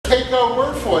take our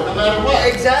word for it, no matter what.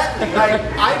 Exactly. Like,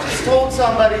 I just told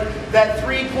somebody that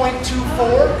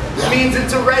 3.24 means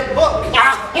it's a red book.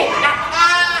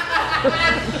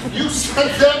 You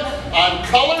sent them on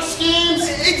color schemes?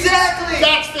 Exactly.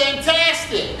 That's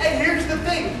fantastic. And here's the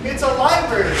thing, it's a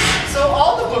library, so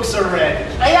all the books are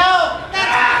red. I know,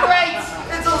 that's great.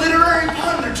 It's a literary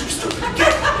pun, they're too stupid to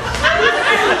get.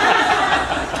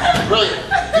 Brilliant.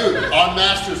 Dude, our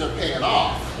masters are paying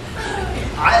off.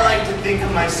 I like to think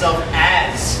of myself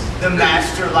as the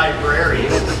master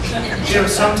librarian. You know,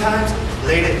 sometimes,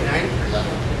 late at night,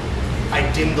 I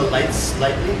dim the lights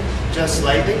slightly, just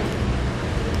slightly,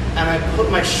 and I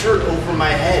put my shirt over my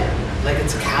head like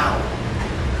it's a cow.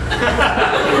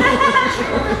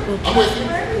 I'm with you.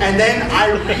 And then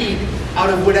I read out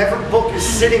of whatever book is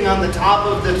sitting on the top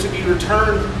of the to be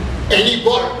returned. Any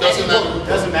book, doesn't matter.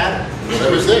 Doesn't matter.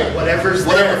 Whatever's there. Whatever's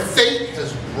Whatever there. fate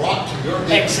has brought to your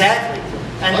day. Exactly.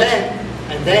 And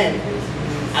then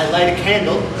I light a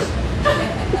candle.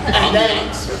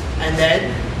 And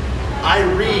then I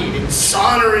read in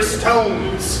sonorous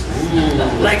tones. Ooh.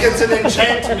 Like it's an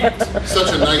enchantment.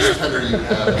 Such a nice tenor you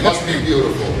have. It must be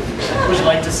beautiful. Would you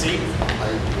like to see? I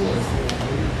would.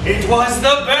 It was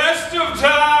the best of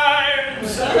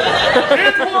times.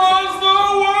 It was the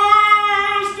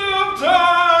worst of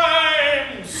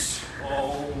times.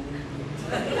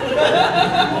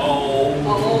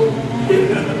 Oh.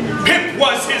 Pip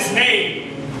was his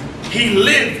name. He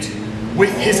lived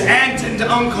with his aunt and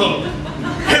uncle.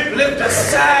 Pip lived a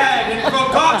sad and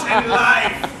forgotten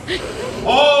life.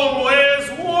 Always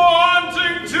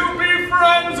wanting to be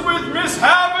friends with Miss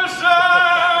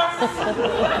Havisham.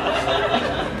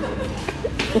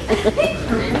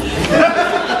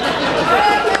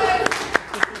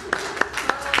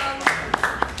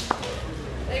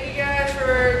 Thank you guys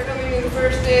for coming to the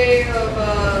first day of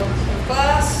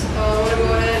class. I want to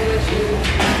go ahead and let you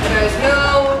guys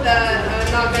know that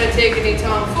I'm not going to take any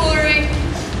tomfoolery.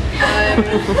 I'm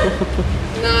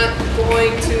not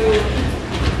going to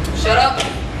shut up.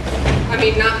 I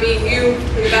mean, not me, you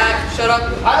in the back. Shut up.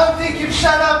 I don't think you've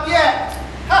shut up yet.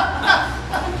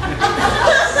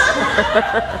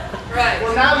 Right.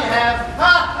 Well, now you have.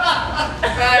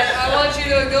 Right. I want you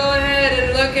to go ahead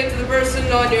and look into the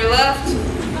person on your left.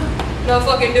 No,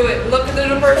 fucking do it. Look at the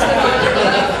person on your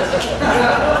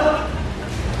left.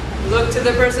 Look to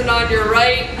the person on your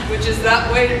right, which is that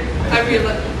way. I mean,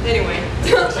 anyway.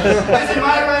 Is it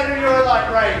my right or your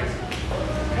right?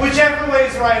 Whichever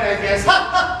way's right, I guess.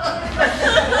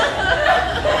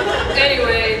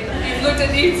 Anyway, you've looked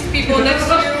at these people next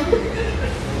to you.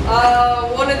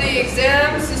 One of the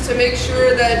exams is to make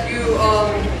sure that you,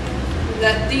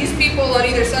 that these people on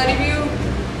either side of you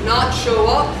not show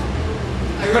up.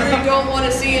 I really don't want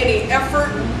to see any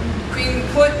effort being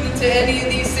put into any of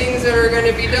these things that are going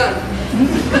to be done.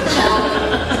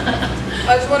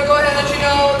 I just want to go ahead and let you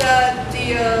know that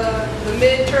the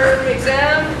midterm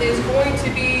exam is going to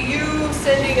be you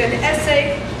sending an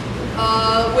essay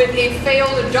with a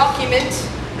failed document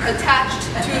attached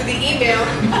to the email.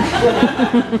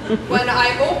 When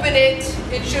I open it,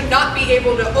 it should not be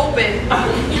able to open.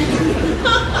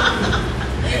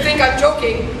 You think I'm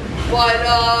joking, but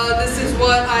this is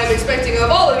what I'm expecting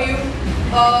of all of you.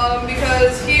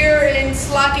 Because here in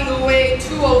Slacking Away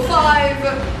 205,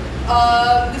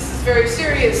 this is very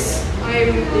serious.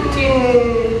 I'm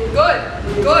good.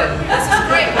 This is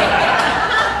great.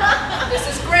 This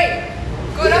is great.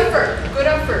 Good effort.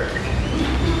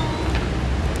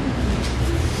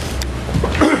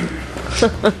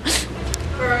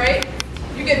 Alright,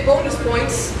 you get bonus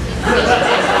points.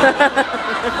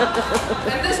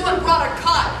 And this one brought a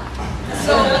cot.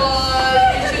 So,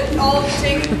 you should all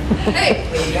take, hey.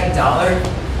 Wait, you got $1?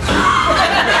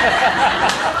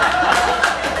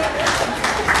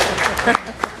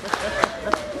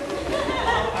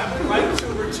 I would like to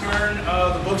return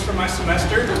the books for my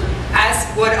semester.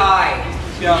 As would I.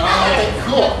 Yeah,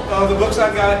 Cool. the books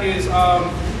I got is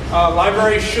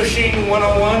Library Shushing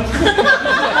 101.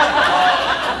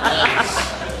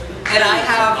 And I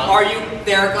have Are You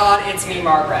There, God? It's Me,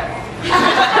 Margaret.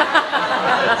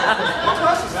 What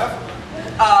class is that?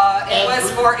 It was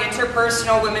for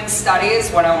Interpersonal Women's Studies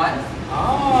 101.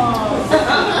 Oh.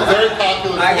 Very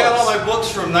popular. I got all books. my books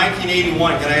from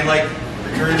 1981. Can I, like,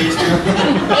 return these to you?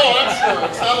 Oh, I'm sure.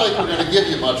 It's not like we're going to give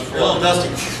you much for A little it. dusty.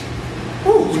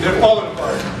 Ooh, they're falling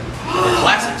apart.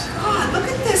 Classics. God, look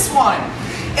at this one.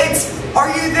 It's Are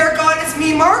You There, God? It's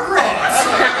Me, Margaret.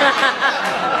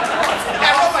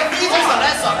 I wrote my thesis on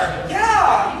that sucker.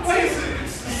 Yeah. Wait,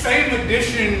 it's the same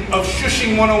edition of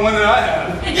Shushing 101 that I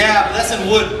have. Yeah, but that's in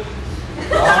wood.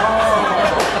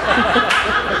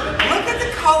 Look at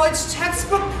the college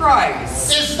textbook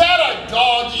price. Is that a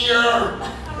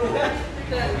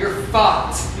you're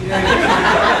fucked. You're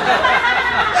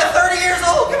 30 years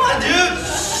old. Come on, dude.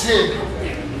 Sid,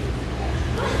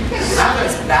 Have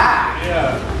this back.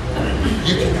 Yeah.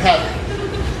 you can have it.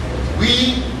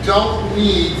 We don't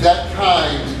need that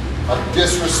kind of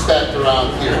disrespect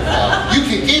around here, pal. You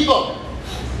can keep them.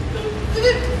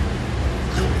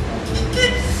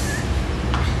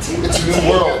 It's a new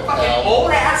world, Fucking pal.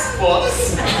 old ass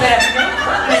books that have no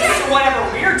purpose to whatever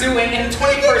we're doing in the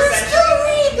 21st century. Still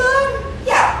read them.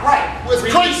 Yeah, right. With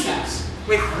Read creases. them.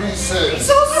 With Creases.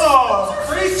 those are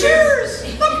features.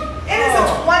 It is the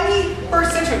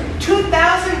 21st century,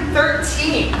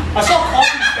 2013. I saw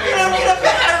coffee You don't need a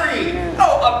battery.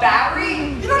 Oh, a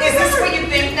battery? Is this what you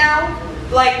think now?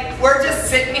 Like, we're just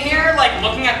sitting here, like,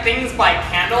 looking at things by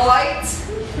candlelight?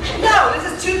 No, this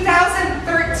is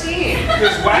 2013.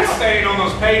 There's wax stain on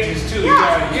those pages too.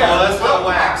 Yeah. Oh, that's not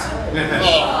wax. I mean,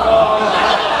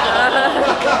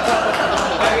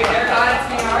 they're God, it's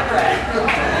me, Margaret.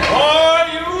 Are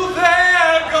you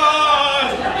there, God?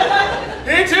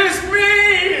 It is me,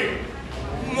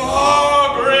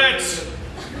 Margaret.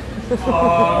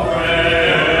 Margaret.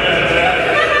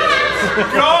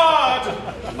 God,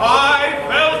 I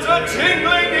felt a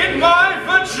tingling in my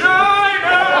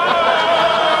vagina.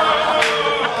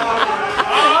 I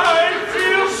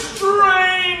feel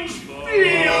strange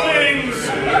feelings.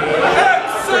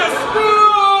 Excess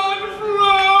blood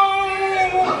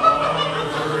flow.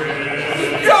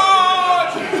 God.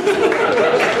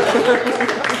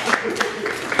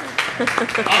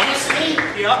 Honestly,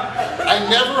 Yeah. I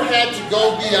never had to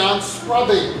go beyond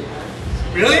scrubbing.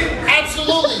 Really?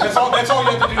 Absolutely. That's all you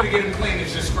have to do to get him clean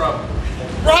is just scrub.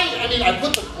 Right. I mean, I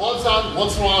put the gloves on.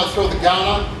 Once in a while, I throw the gown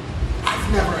on.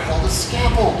 I've never held a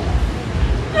scalpel.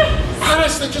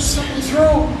 Honestly, just sent me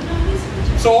through.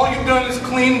 So all you've done is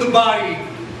clean the body,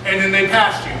 and then they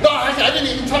passed you. No, I didn't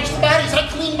even touch the bodies. I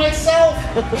cleaned myself.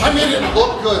 I made it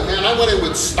look good, man. I went in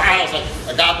with styles.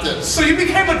 I got this. So you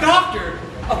became a doctor,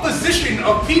 a physician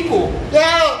of people,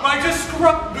 Yeah. by just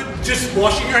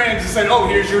washing your hands and saying, "Oh,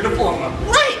 here's your diploma."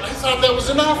 Right. I thought that was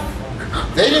enough.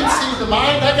 They didn't see the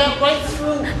mind. I got right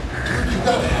through. Dude, you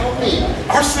gotta help me.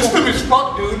 Our system is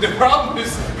fucked, dude. The problem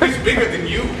is it's bigger than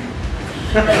you.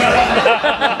 If they're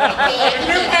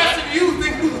passing you,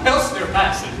 think who else they're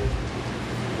passing.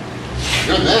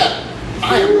 You're that.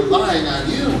 I am relying on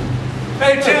you.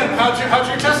 Hey Tim, how'd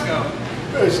your test go?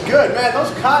 It was good, man.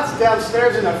 Those cots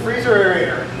downstairs in the freezer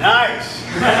area are nice.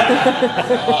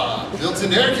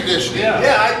 Built-in air conditioning.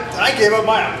 Yeah, I gave up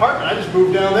my apartment. I just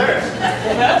moved down there.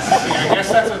 I guess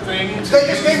that's a thing. They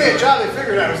just gave me a job. They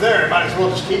figured I was there. Might as well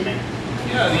just keep me.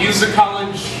 Yeah, use the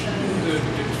college the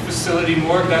facility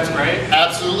morgue. That's great.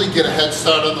 Absolutely. Get a head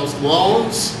start on those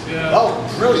loans. Yeah. Oh,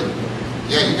 Really?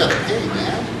 Yeah, you gotta pay,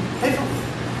 man. hey, for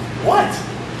what?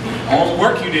 All the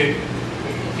work you did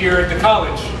here at the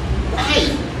college.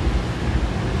 Right.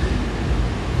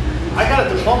 I got a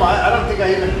diploma. I don't think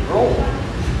I even enrolled.